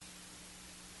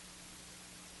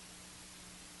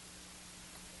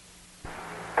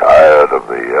tired of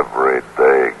the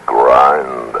everyday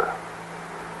grind?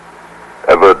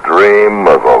 Ever dream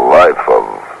of a life of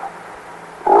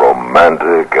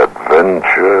romantic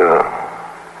adventure?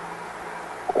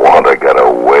 Want to get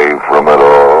away from it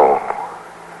all?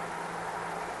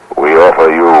 We offer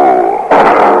you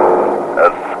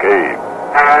Escape.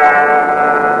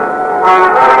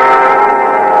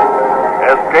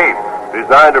 Escape,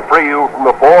 designed to free you from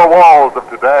the four walls of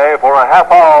today for a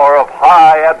half hour of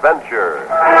high adventure.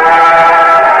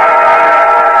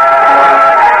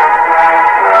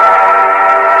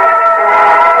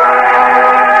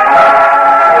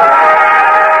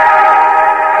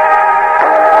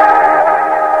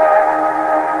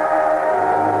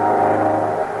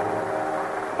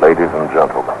 Ladies and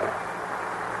gentlemen,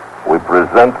 we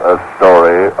present a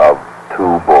story of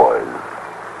two boys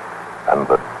and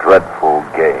the dreadful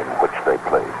game which they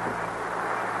played.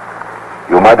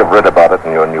 You might have read about it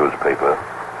in your newspaper.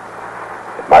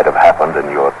 It might have happened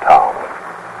in your town.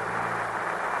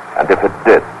 And if it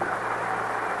did,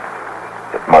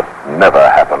 it must never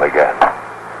happen again.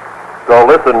 So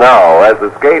listen now as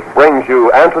Escape brings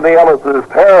you Anthony Ellis's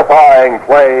terrifying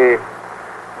play,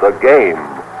 The Game.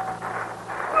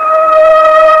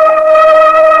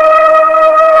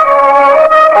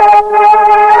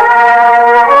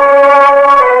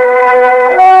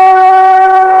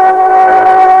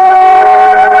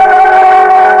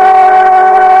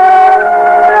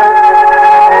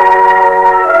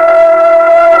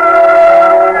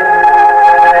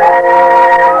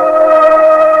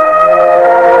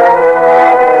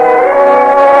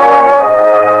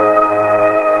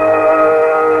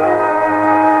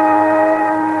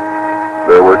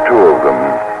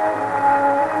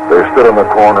 In the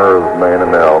corner of Main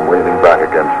and Elm, leaning back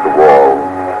against the wall,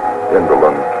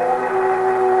 indolent.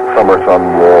 The summer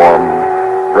sun warm,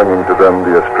 bringing to them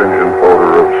the astringent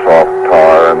odor of soft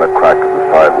tar and the crack of the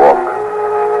sidewalk.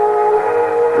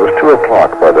 It was 2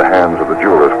 o'clock by the hands of the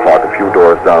jeweler's clock a few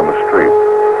doors down the street.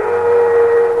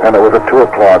 And it was at 2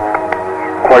 o'clock,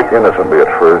 quite innocently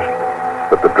at first,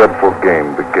 that the dreadful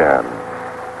game began.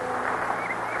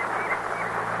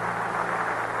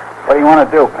 What do you want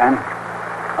to do, Penn?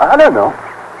 I don't know.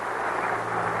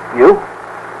 You?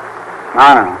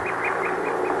 I don't know.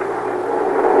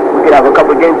 We could have a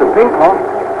couple of games of ping pong.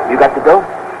 You got the dough?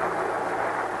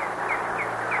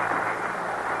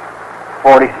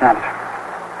 40 cents.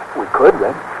 We could,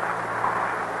 Red.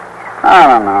 I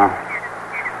don't know.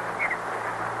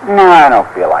 No, I don't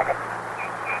feel like it.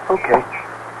 Okay.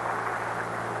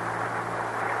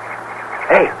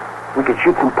 Hey, we could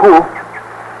shoot some pool.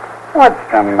 What's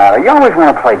the matter? You always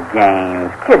want to play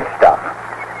games, kid stuff.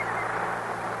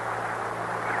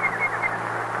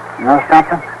 You know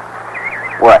something?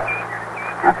 What?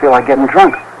 I feel like getting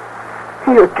drunk.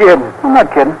 You're kidding. I'm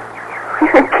not kidding.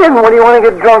 You're kidding. What do you want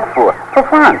to get drunk for? For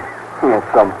fun. Yeah,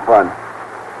 some fun.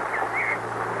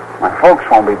 My folks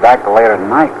won't be back till later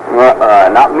tonight.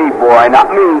 Not me, boy.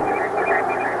 Not me.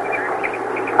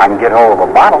 I can get hold of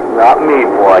a bottle. Not me,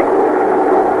 boy.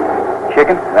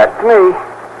 Chicken? That's me.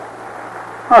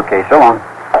 Okay, so long.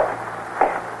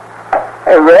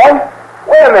 Hey, Red.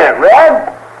 Wait a minute,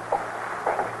 Red.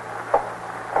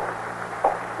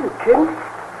 You kidding?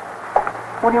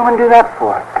 What do you want to do that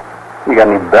for? You got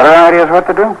any better ideas what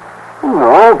to do?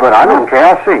 No, but I don't Okay,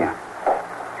 I'll see you.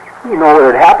 You know what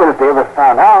would happen if they ever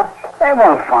found out. They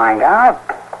won't find out.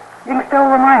 You can stay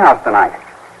over at my house tonight.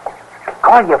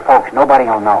 Call your folks. Nobody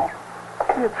will know.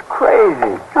 It's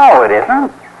crazy. No, it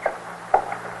isn't.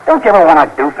 Don't you ever want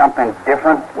to do something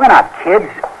different? We're not kids.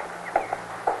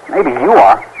 Maybe you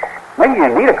are. Maybe you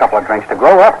need a couple of drinks to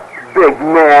grow up. Big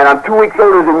man, I'm 2 weeks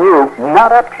older than you.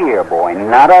 Not up here, boy.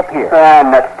 Not up here.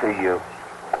 Nuts to you.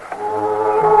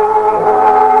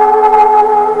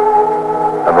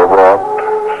 And they walked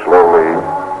slowly,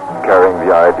 carrying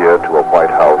the idea to a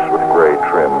white house with gray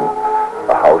trim,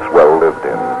 a house well lived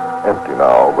in, empty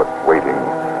now, but waiting.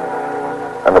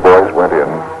 And the boys went in,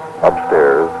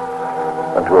 upstairs,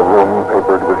 and to a room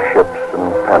papered with ships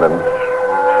and pennants,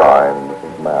 signs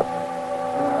and maps.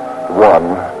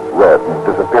 One read and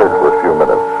disappeared for a few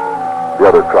minutes. The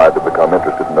other tried to become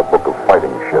interested in a book of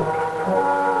fighting ships.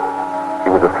 He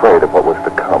was afraid of what was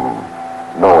to come,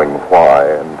 knowing why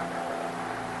and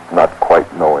not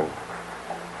quite knowing.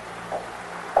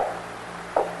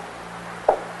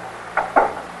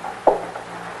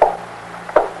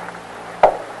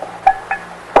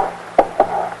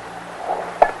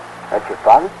 That's your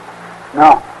father?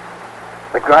 No.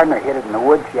 The gardener hid it in the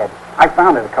woodshed. I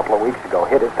found it a couple of weeks ago.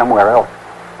 Hid it somewhere else.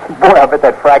 Boy, I bet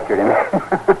that fractured him.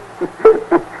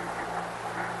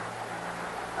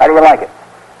 How do you like it?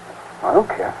 I don't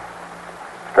care.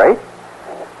 Straight?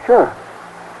 Sure.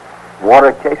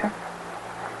 Water chaser?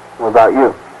 What about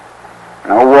you?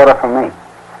 No water for me.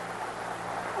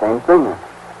 Same thing then.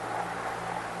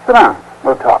 Sit down.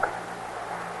 We'll talk.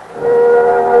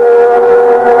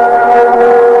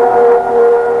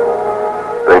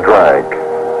 They drank.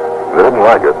 They didn't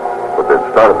like it, but they'd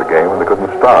started the game and they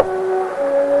couldn't stop.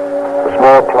 The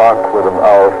small clock with an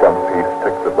hour front piece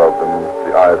ticked above them,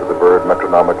 the eyes of the bird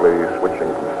metronomically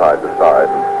switching from side to side.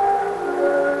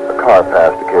 A car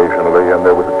passed occasionally, and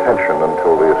there was a tension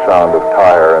until the sound of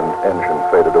tire and engine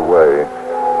faded away.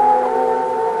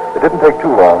 It didn't take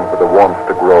too long for the warmth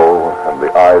to grow and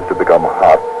the eyes to become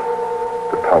hot,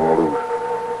 the tongue loose.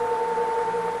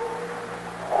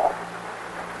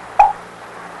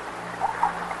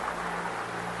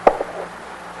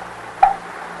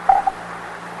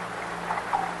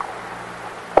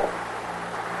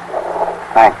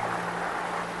 Thanks.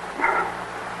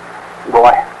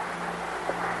 Boy.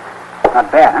 Not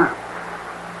bad, huh?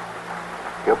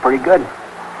 Feel pretty good.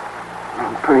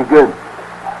 Pretty good.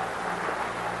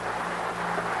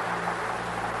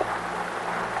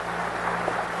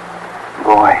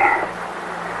 Boy.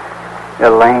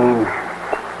 Elaine.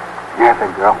 That's a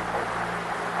girl.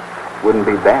 Wouldn't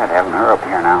be bad having her up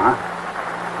here now, huh?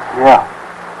 Yeah.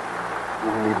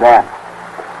 Wouldn't be bad.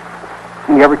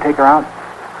 You ever take her out? A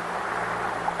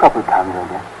couple of times, I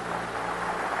guess.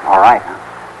 All right, huh?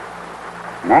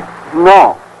 Next?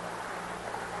 No.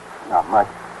 Not much.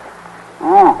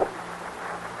 Oh.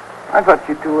 I thought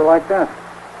you two were like that.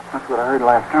 That's what I heard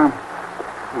last time.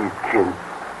 You kidding.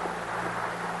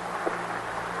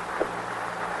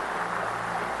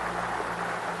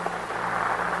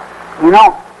 You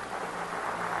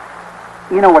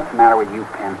know what's the matter with you,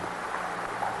 Penn?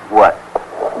 What?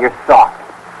 You're soft.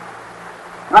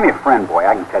 I'm your friend, boy,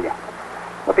 I can tell you.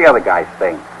 What the other guys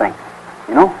think,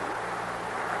 you know?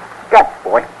 Guts,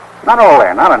 boy. Not all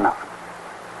there, not enough.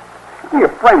 I'm your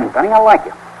friend, Benny, I like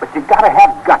you. But you gotta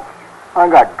have guts. I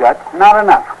got guts. Not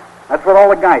enough. That's what all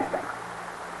the guys think.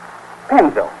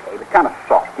 Penn's okay, but kind of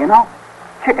soft, you know?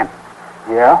 Chicken.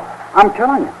 Yeah? I'm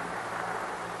telling you.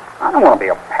 I don't want to be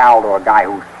a pal to a guy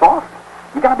who's soft.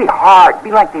 You gotta be hard.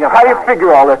 Be like the other How do you guys.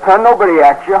 figure all this, huh? Nobody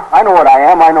asked you. I know what I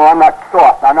am. I know I'm not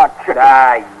soft. I'm not chicken.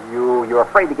 You're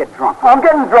afraid to get drunk. I'm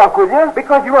getting drunk with you.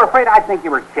 Because you were afraid I'd think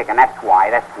you were chicken. That's why.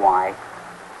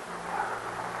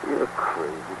 You're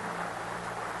crazy.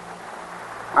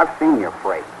 I've seen you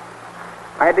afraid.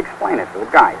 I had to explain it to the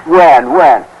guys. When?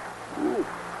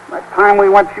 That time we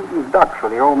went shooting ducks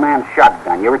with the old man's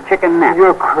shotgun. You were chicken then.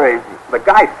 You're crazy. The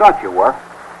guys thought you were.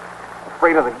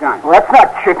 Afraid of the gun. Well, that's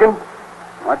not chicken.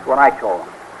 Well, that's what I told them.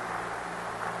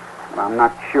 But I'm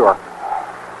not sure.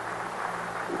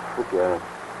 Forget it.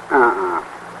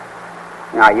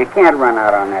 No, you can't run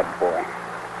out on that boy.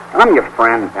 I'm your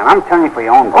friend, and I'm telling you for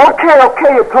your own good.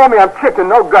 Okay, you told me I'm chicken,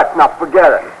 no guts. Now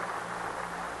forget it.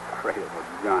 Afraid of a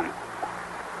gun.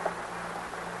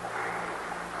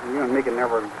 You and me can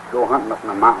never go hunting up in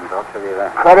the mountains, I'll tell you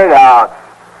that. Cut it out.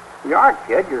 You are,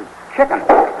 kid. You're chicken.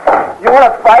 You want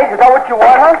to fight? Is that what you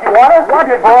want, huh? You want us? What?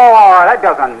 Oh, that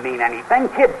doesn't mean anything.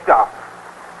 Kid stuff.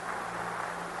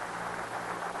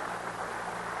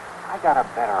 I got a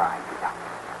better idea.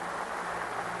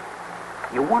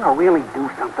 You want to really do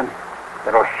something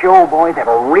that'll show, boys,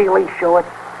 that'll really show it?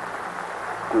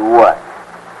 Do what?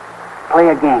 Play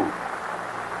a game.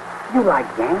 You like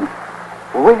games?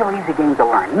 Real easy game to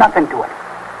learn. Nothing to it.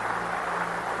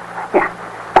 Yeah.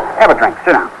 Have a drink.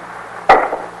 Sit down.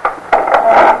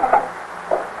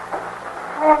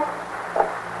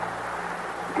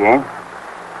 Game?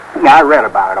 Yeah, I read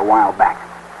about it a while back.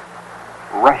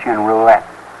 Russian roulette.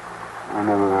 I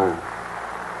never heard.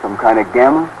 Some kind of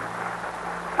gamble?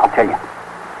 I'll tell you.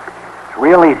 It's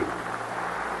real easy.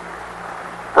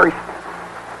 First,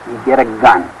 you get a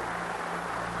gun.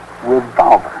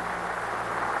 Revolver.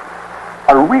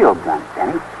 A real gun,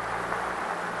 Penny.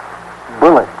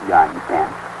 Bullet gun, Ben.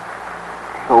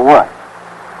 So what?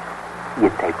 You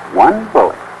take one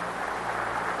bullet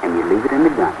and you leave it in the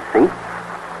gun, see?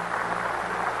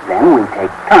 Then we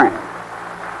take turns.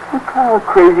 What kind of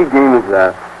crazy game is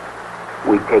that?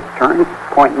 We take turns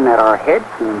pointing at our heads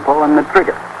and pulling the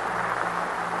trigger.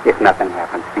 If nothing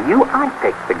happens to you, I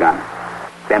take the gun,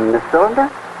 spin the cylinder,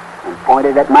 and point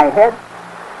it at my head,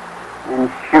 and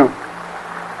shoot.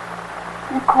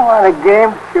 You call that a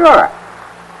game? Sure.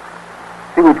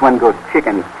 See which one goes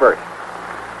chicken first.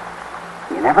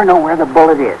 You never know where the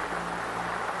bullet is.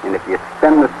 And if you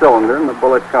spin the cylinder and the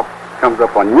bullet comes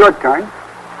up on your turn,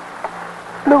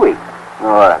 Louis.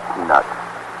 Oh, that's nuts.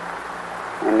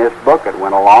 In this book, it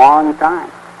went a long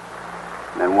time.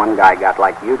 Then one guy got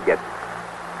like you'd get.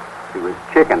 He was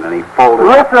chicken and he folded.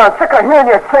 Listen, I'm sick of hearing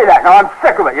you say that. Now, I'm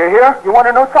sick of it. You hear? You want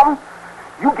to know something?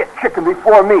 You get chicken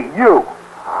before me. You.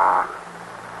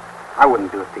 I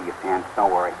wouldn't do it to you, Pants.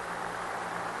 Don't worry.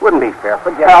 Wouldn't be fair.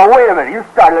 Forget it. Now, wait a minute. You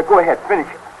started it. Go ahead. Finish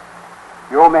it.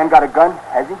 Your old man got a gun,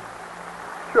 has he?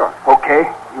 Sure.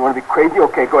 Okay. You want to be crazy?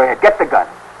 Okay, go ahead. Get the gun.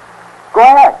 Go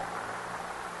ahead.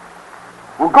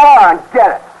 Well, go on.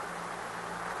 Get it.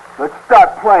 Let's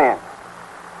start playing.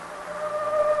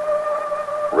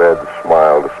 Red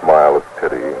smiled a smile of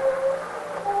pity.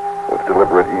 With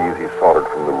deliberate ease, he sauntered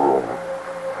from the room.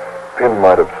 Pin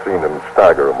might have seen him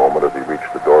stagger a moment as he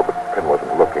reached the door, but Pin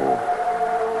wasn't looking.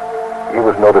 He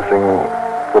was noticing,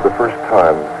 for the first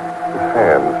time, his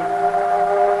hands,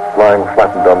 lying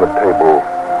flattened on the table,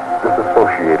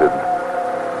 disassociated.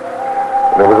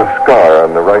 And there was a scar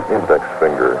on the right index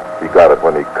finger. He got it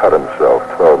when he cut himself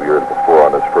 12 years before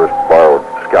on his first borrowed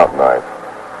scout knife.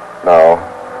 Now,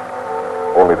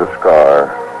 only the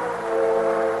scar.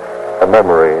 A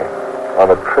memory on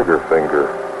a trigger finger.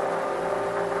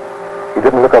 He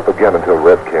didn't look up again until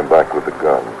Red came back with the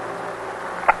gun.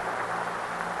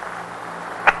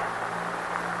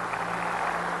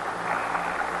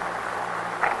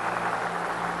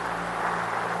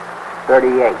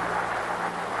 .38.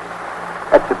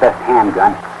 That's the best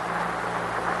handgun.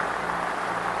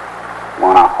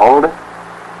 Want to hold it?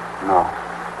 No.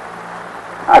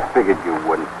 I figured you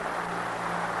wouldn't.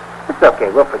 It's okay.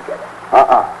 We'll forget it.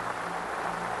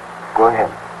 Go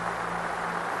ahead.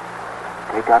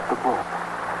 Take out the bullet.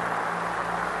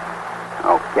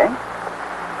 Okay.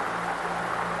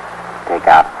 Take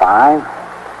out 5.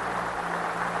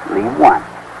 Leave 1.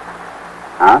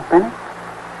 Huh, Penny?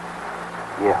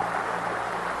 Yeah.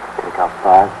 Take out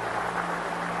 5.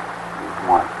 Leave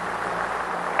 1.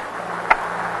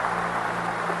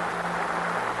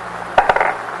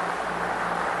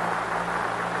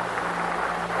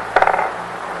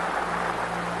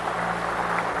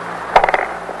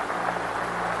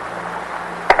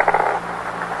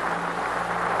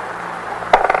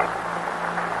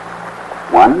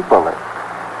 One bullet.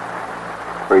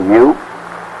 For you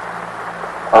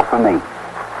or for me?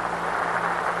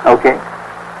 Okay.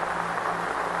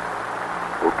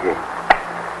 Okay.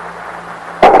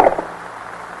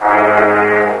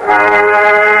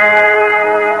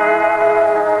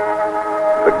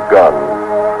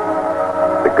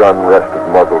 The gun rested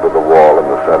muzzle to the wall in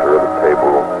the center of the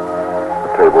table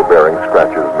bearing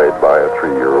scratches made by a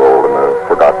 3-year-old in a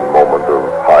forgotten moment of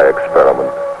high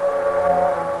experiment.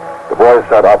 The boys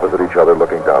sat opposite each other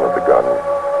looking down at the gun.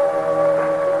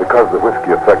 Because the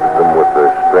whiskey affected them with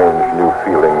a strange new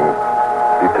feeling,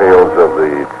 details of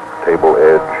the table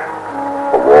edge,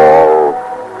 the wall,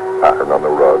 pattern on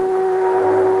the rug,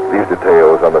 these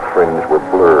details on the fringe were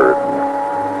blurred,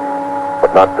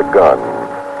 but not the gun.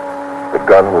 The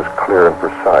gun was clear and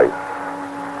precise,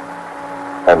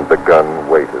 and the gun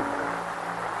waited.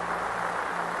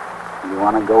 You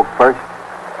want to go first?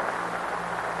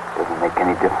 Doesn't make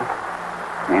any difference.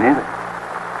 Me neither.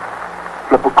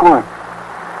 Flip a coin.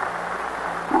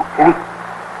 Okay.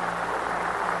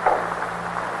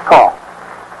 Call.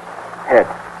 Head.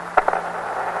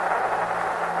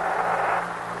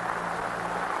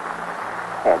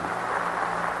 Head.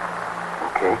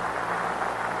 Okay.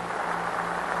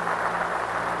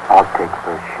 I'll take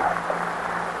first shot.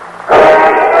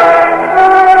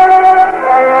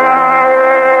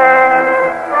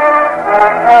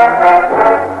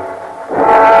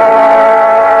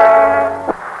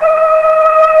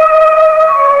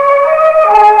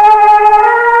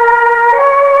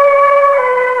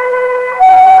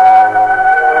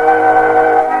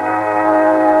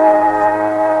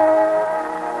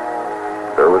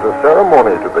 There was a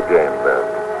ceremony to the game then.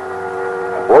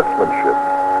 Sportsmanship.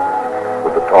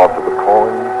 With the toss of the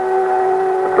coin,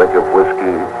 a drink of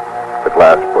whiskey, the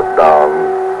glass put down,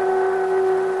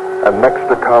 and next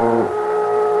to come,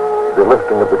 the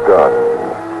lifting of the gun.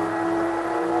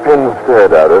 Pin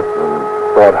stared at it and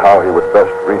thought how he would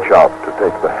best reach out to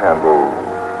take the handle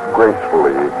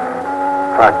gracefully,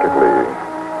 practically.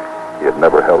 He had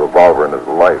never held a revolver in his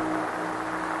life.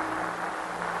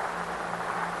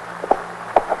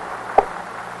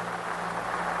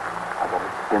 I gotta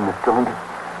spin the cylinder.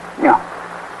 Yeah.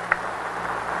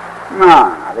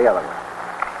 No, the other way.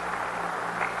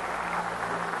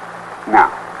 Now.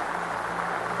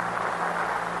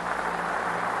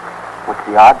 What's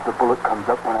the odds the bullet comes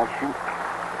up when I shoot?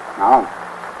 No.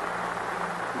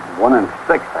 1 in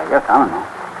 6, I guess. I don't know.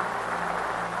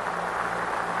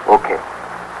 Okay.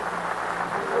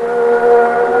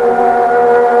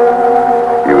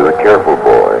 He was a careful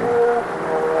boy,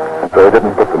 and so he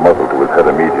didn't put the muzzle to his head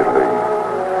immediately.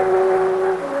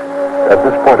 At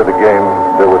this point of the game,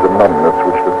 there was a numbness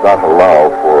which did not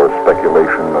allow for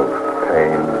speculation of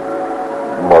pain,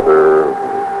 mother,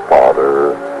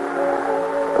 father.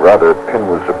 Rather, Pin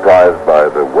was surprised by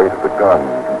the weight of the gun,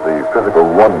 the physical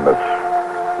oneness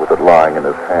with it lying in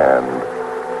his hand.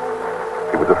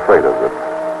 He was afraid of it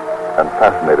and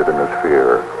fascinated in his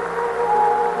fear.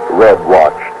 Red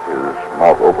watched, his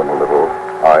mouth open a little,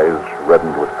 eyes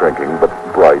reddened with drinking, but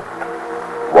bright,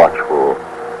 watchful,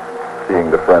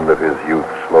 seeing the friend of his youth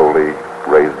slowly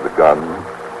raise the gun,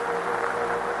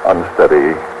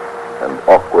 unsteady and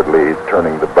awkwardly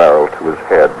turning the barrel to his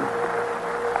head.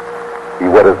 He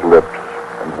wet his lips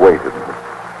and waited.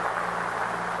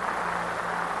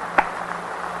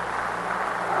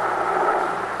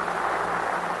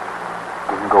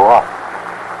 Didn't go off.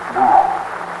 No.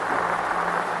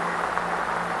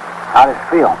 How does it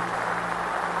feel?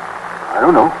 I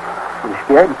don't know. Are you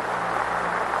scared?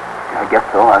 I guess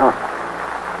so. I don't.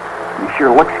 You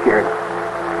sure look scared.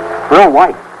 Real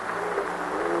white.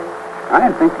 I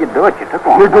didn't think you'd do it. You took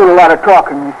long. You're doing a lot of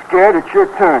talking. You scared? It's your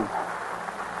turn.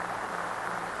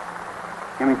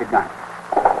 Give me the gun.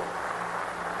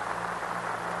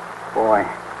 Boy,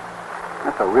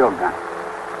 that's a real gun.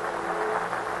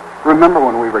 Remember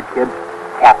when we were kids?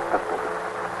 Cat pistols.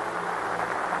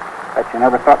 Bet you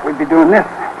never thought we'd be doing this.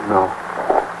 No.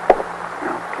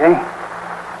 Okay.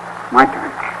 My turn.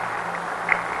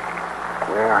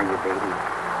 Where are you, baby?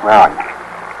 Where are you?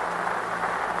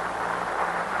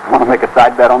 Want to make a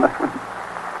side bet on this one?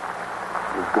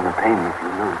 It's going to pay me if you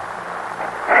lose.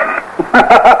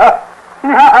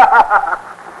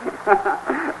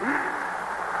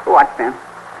 Watch, then.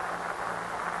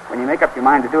 When you make up your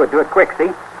mind to do it quick,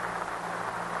 see?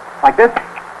 Like this.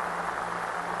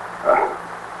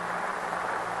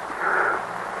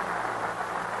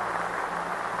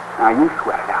 Now you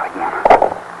sweat it out again.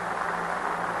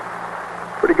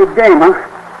 Pretty good game, huh?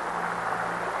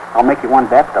 I'll make you one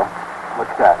bet, though.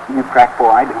 What's that? You crack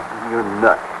 4, I do. You're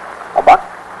nuts. A buck?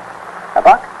 A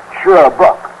buck? Sure, a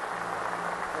buck.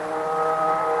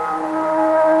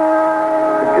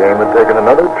 The game had taken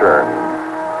another turn.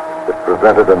 It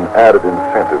presented an added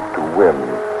incentive to win.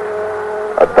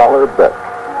 $1 bet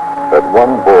that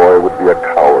one boy would be a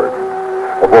coward.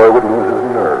 A boy would lose his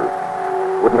nerve.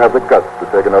 Wouldn't have the guts to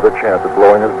take another chance at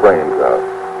blowing his brains out.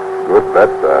 Good bet,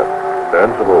 that.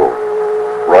 Sensible.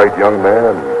 Right young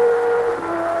man.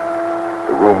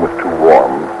 The room was too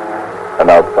warm, and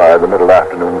outside the middle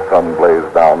afternoon sun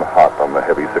blazed down hot on the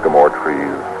heavy sycamore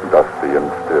trees, dusty and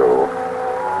still.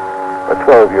 A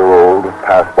 12-year-old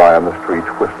passed by on the street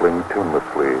whistling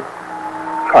tunelessly,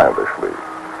 childishly,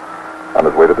 on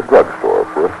his way to the drugstore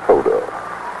for a soda.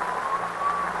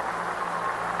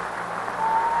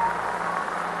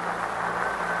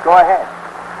 Go ahead.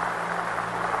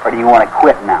 Or do you want to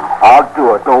quit now? I'll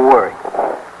do it. Don't worry.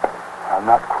 I'm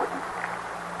not quitting.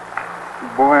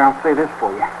 Boy, I'll say this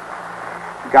for you.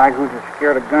 A guy who's as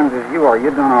scared of guns as you are,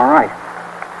 you're doing all right.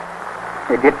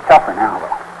 It gets tougher now,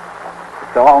 though.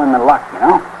 It's all in the luck, you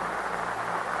know?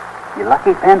 You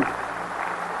lucky, Penn?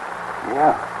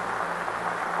 Yeah.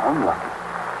 I'm lucky.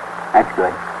 That's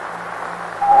good.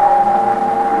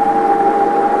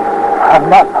 I'm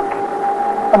not lucky.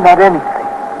 I'm not anything.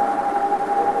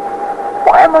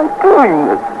 Why am I doing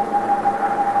this?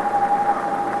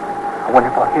 I wonder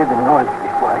if I'll hear the noise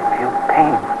before I feel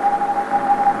pain.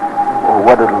 Or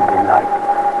what it'll be like.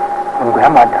 When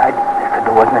Grandma died, they said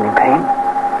there wasn't any pain.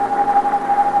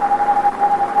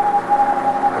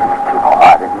 It's too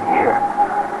hot in here.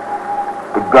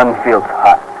 The gun feels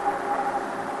hot.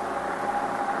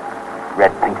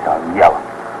 Red thinks I'm yellow.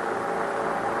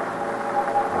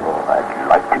 Oh, I'd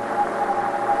like to.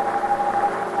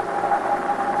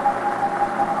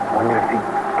 I wonder if he'd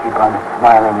keep on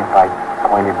smiling if I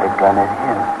pointed the gun at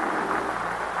him.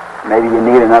 Maybe you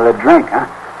need another drink, huh?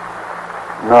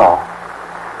 No.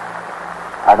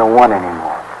 I don't want any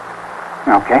more.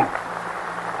 Okay.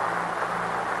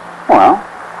 Well.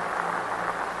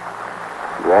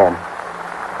 Red.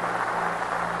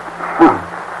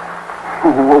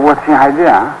 Well, what's the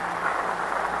idea, huh?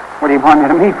 What do you want me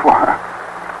to meet for?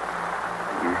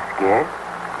 You scared?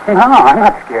 No, I'm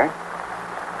not scared.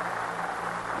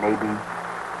 Maybe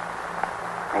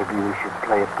we should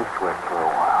play it this way for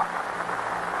a while.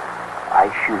 I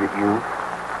shoot at you,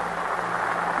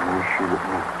 and you shoot at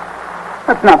me.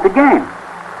 That's not the game.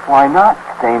 Why not?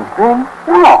 Same thing.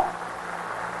 No.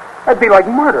 That'd be like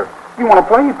murder. You want to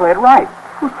play, you play it right.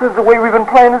 Who says the way we've been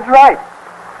playing is right?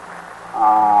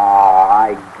 Oh,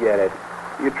 I get it.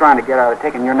 You're trying to get out of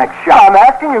taking your next shot. I'm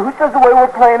asking you, who says the way we're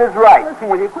playing is right? Listen,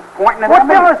 will you quit pointing at What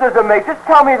me? difference does it make? Just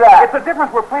tell me that. It's a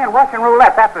difference. We're playing Russian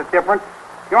roulette. That's the difference.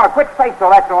 You want to quit? Say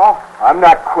so, that's all. I'm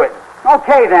not quitting.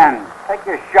 Okay, then. Take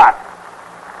your shot.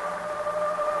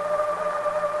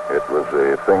 It was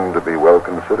a thing to be well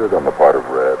considered on the part of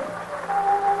Red.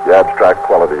 The abstract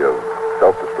quality of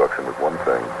self-destruction was one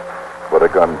thing, but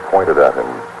a gun pointed at him,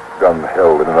 gun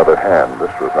held in another hand,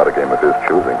 this was not a game of his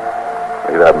choosing.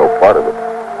 He'd have no part of it.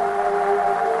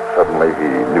 Suddenly he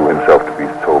knew himself to be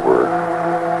sober,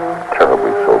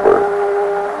 terribly sober.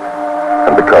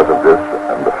 And because of this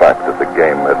and the fact that the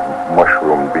game had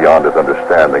mushroomed beyond his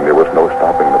understanding, there was no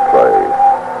stopping the play.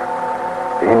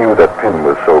 He knew that Pin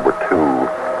was sober too,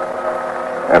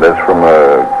 and as from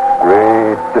a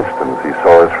great distance he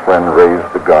saw his friend raise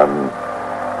the gun,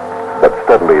 but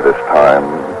steadily this time,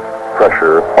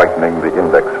 pressure whitening the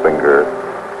index finger,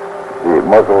 the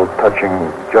muzzle touching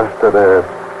just at a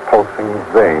pulsing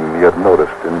vein he had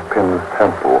noticed in Pin's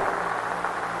temple.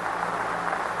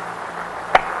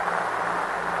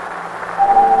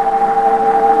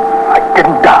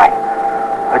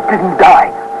 I didn't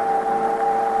die.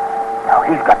 Now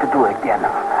he's got to do it again.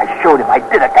 I showed him I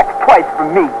did it. That's twice for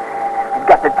me. He's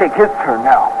got to take his turn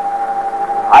now.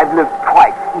 I've lived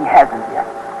twice. He hasn't yet.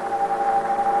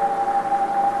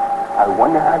 I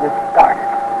wonder how this started.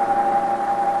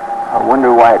 I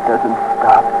wonder why it doesn't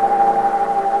stop.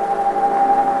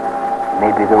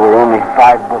 Maybe there were only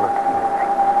 5 bullets in the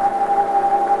thing.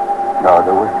 No,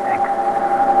 there were 6.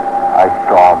 I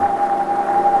saw them.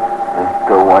 There's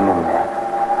still one in there.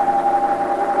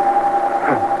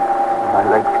 My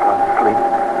legs gone to sleep. I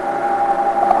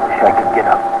wish I could get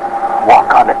up. Walk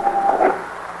on it.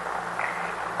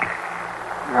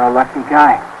 You're a lucky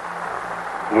guy.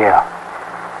 Yeah.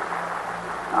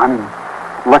 I'm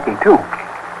lucky, too.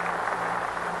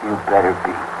 You better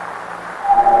be.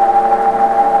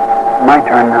 My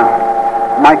turn now.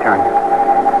 My turn.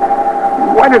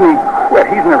 Why didn't he quit?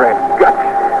 He's never had guts.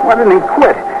 Why didn't he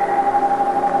quit?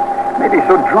 Maybe he's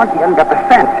so drunk he hasn't got the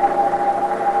sense.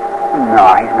 No,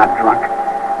 he's not drunk.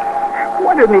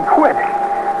 Why didn't he quit?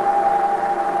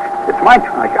 It's my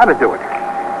turn. I gotta do it.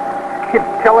 He'd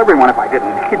tell everyone if I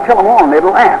didn't. He'd tell them all and they'd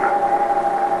laugh.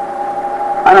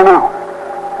 I don't know.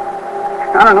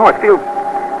 It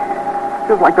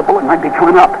feels like the bullet might be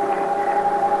coming up.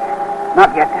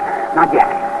 Not yet. Not yet.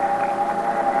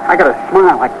 I gotta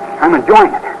smile like I'm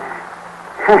enjoying it.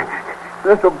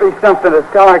 This'll be something to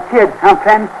tell our kids, huh,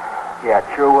 Pen? Yeah,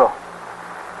 it sure will.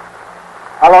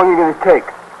 How long are you going to take?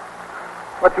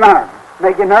 What's the matter?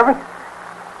 Make you nervous?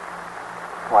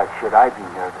 Why should I be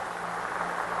nervous?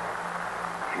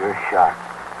 It's your shot.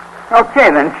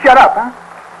 Okay, then. Shut up, huh?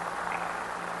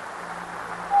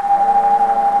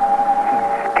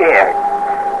 He's scared.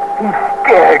 He's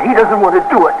scared. He doesn't want to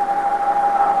do it.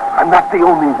 I'm not the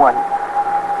only one.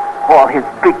 All his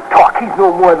big talk. He's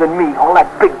no more than me. All that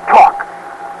big talk.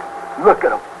 Look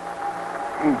at him.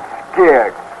 He's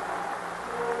scared.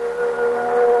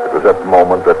 It was at the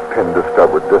moment that Pin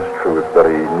discovered this truth that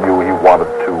he knew he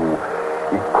wanted to.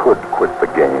 He could quit the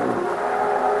game.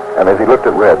 And as he looked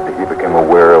at Red, he became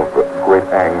aware of great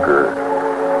anger.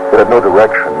 It had no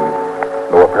direction,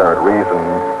 no apparent reason,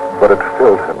 but it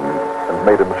filled him and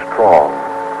made him strong.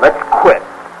 Let's quit.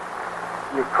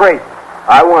 You're crazy.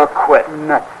 I want to quit.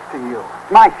 Nuts to you.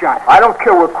 My shot. I don't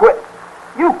care. We're quitting.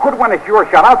 You quit when it's your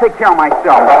shot. I'll take care of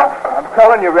myself. I'm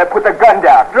telling you, Red, put the gun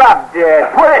down. Drop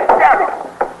dead. Put it down.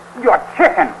 You're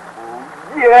chicken.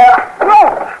 Yeah.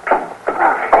 No.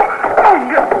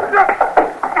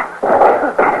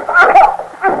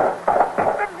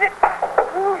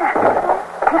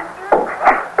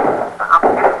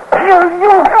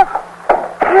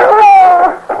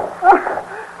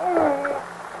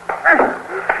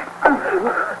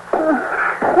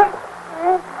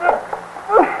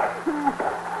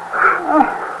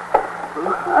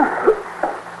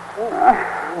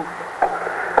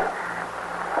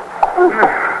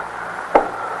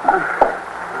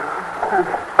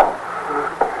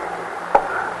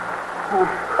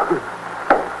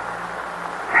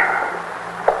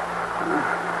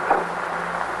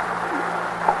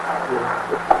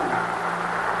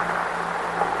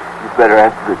 Better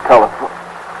answer the telephone.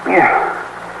 Yeah.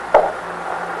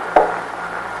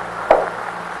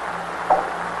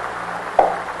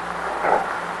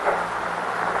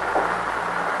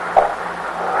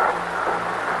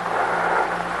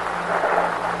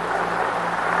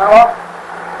 Hello?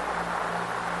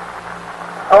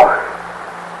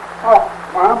 Oh,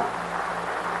 Mom?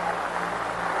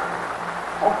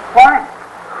 Oh, fine.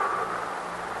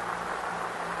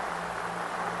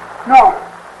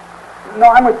 No,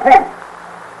 I'm with Penn.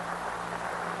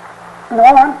 No,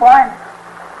 I'm fine.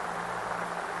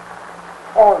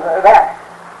 Oh, that.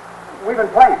 We've been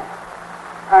playing.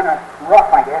 Kind of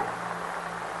rough, I guess.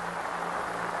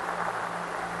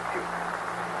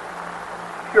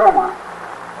 Sure, Mom.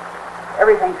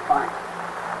 Everything's fine.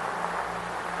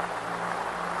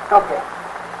 Okay.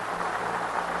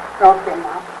 Okay,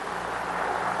 Mom.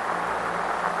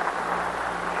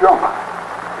 Sure, Mom.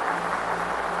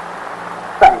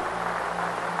 Thanks.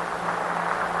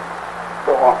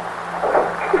 So long.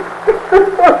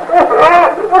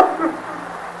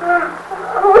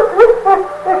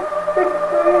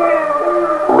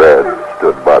 Red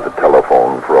stood by the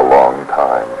telephone for a long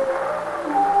time.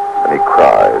 And he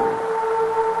cried,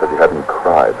 as he hadn't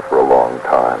cried for a long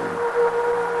time.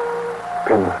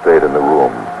 Pin stayed in the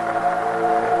room.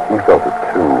 He felt it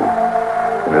too.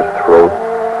 In his throat,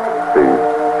 the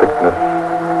thickness,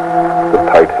 the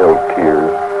tight-held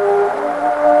tears.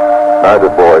 Neither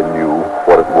boy knew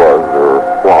what it was or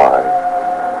why.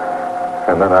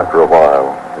 And then after a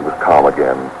while, it was calm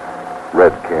again.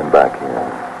 Red came back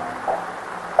in.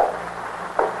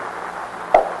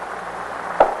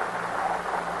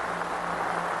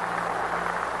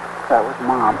 That was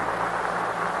Mom.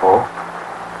 Oh?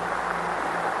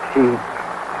 She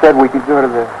said we could go to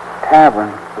the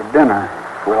tavern for dinner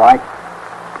if we like.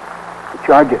 To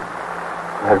charge it.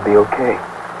 That'd be okay.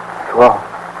 Well,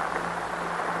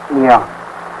 yeah.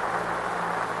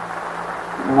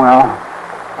 Well,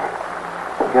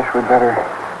 I guess we better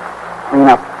clean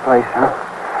up the place, huh?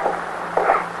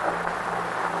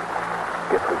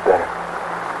 Guess we better.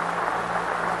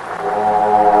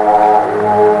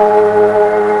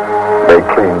 They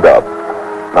cleaned up,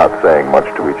 not saying much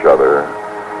to each other.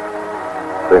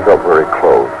 They felt very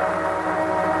close,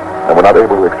 and were not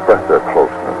able to express their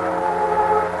closeness.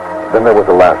 Then there was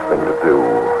the last thing to do,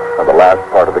 and the last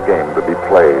part of the game to be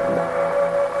played.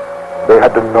 They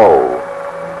had to know,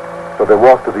 so they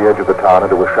walked to the edge of the town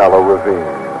into a shallow ravine.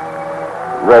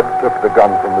 Red took the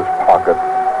gun from his pocket.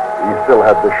 He still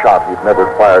had the shot. He'd never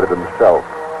fired it himself.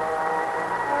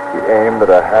 He aimed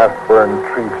at a half-burned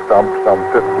tree stump some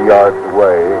 50 yards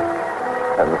away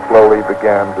and slowly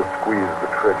began to squeeze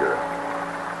the trigger.